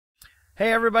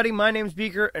Hey everybody, my name's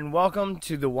Beaker, and welcome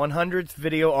to the 100th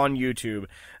video on YouTube.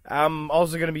 I'm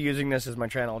also going to be using this as my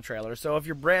channel trailer, so if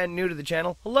you're brand new to the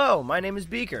channel, hello, my name is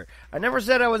Beaker. I never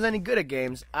said I was any good at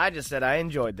games, I just said I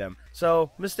enjoyed them.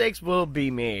 So, mistakes will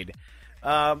be made.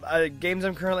 Games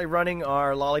I'm currently running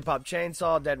are Lollipop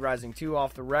Chainsaw, Dead Rising 2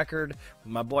 off the record,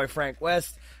 with my boy Frank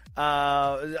West. There's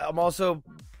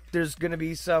going to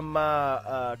be some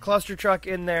Cluster Truck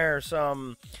in there,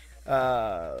 some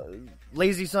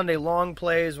Lazy Sunday long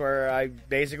plays where I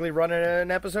basically run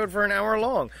an episode for an hour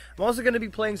long. I'm also going to be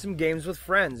playing some games with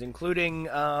friends, including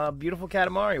Beautiful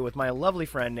Katamari with my lovely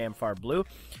friend Namfar Blue.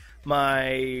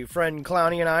 My friend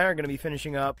Clowny and I are going to be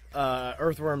finishing up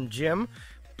Earthworm Jim.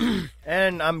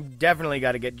 And I'm definitely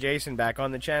got to get Jason back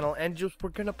on the channel, and we're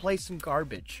going to play some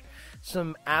garbage.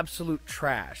 Some absolute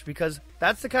trash, because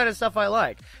that's the kind of stuff I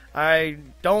like. I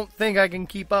don't think I can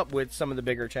keep up with some of the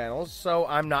bigger channels, so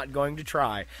I'm not going to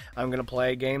try. I'm going to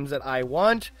play games that I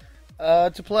want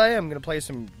to play. I'm going to play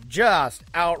some just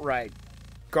outright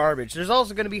garbage. There's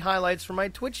also going to be highlights from my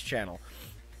Twitch channel,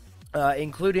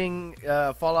 including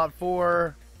Fallout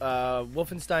 4,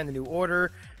 Wolfenstein: The New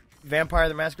Order, Vampire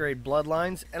the Masquerade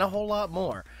Bloodlines, and a whole lot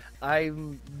more.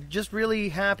 I'm just really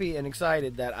happy and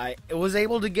excited that I was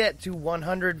able to get to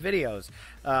 100 videos.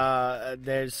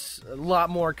 There's a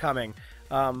lot more coming.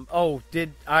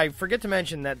 Did I forget to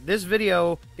mention that this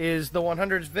video is the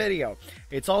 100th video?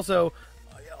 It's also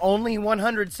only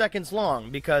 100 seconds long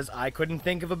because I couldn't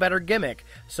think of a better gimmick.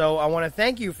 So I want to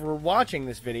thank you for watching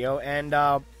this video, and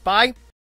bye!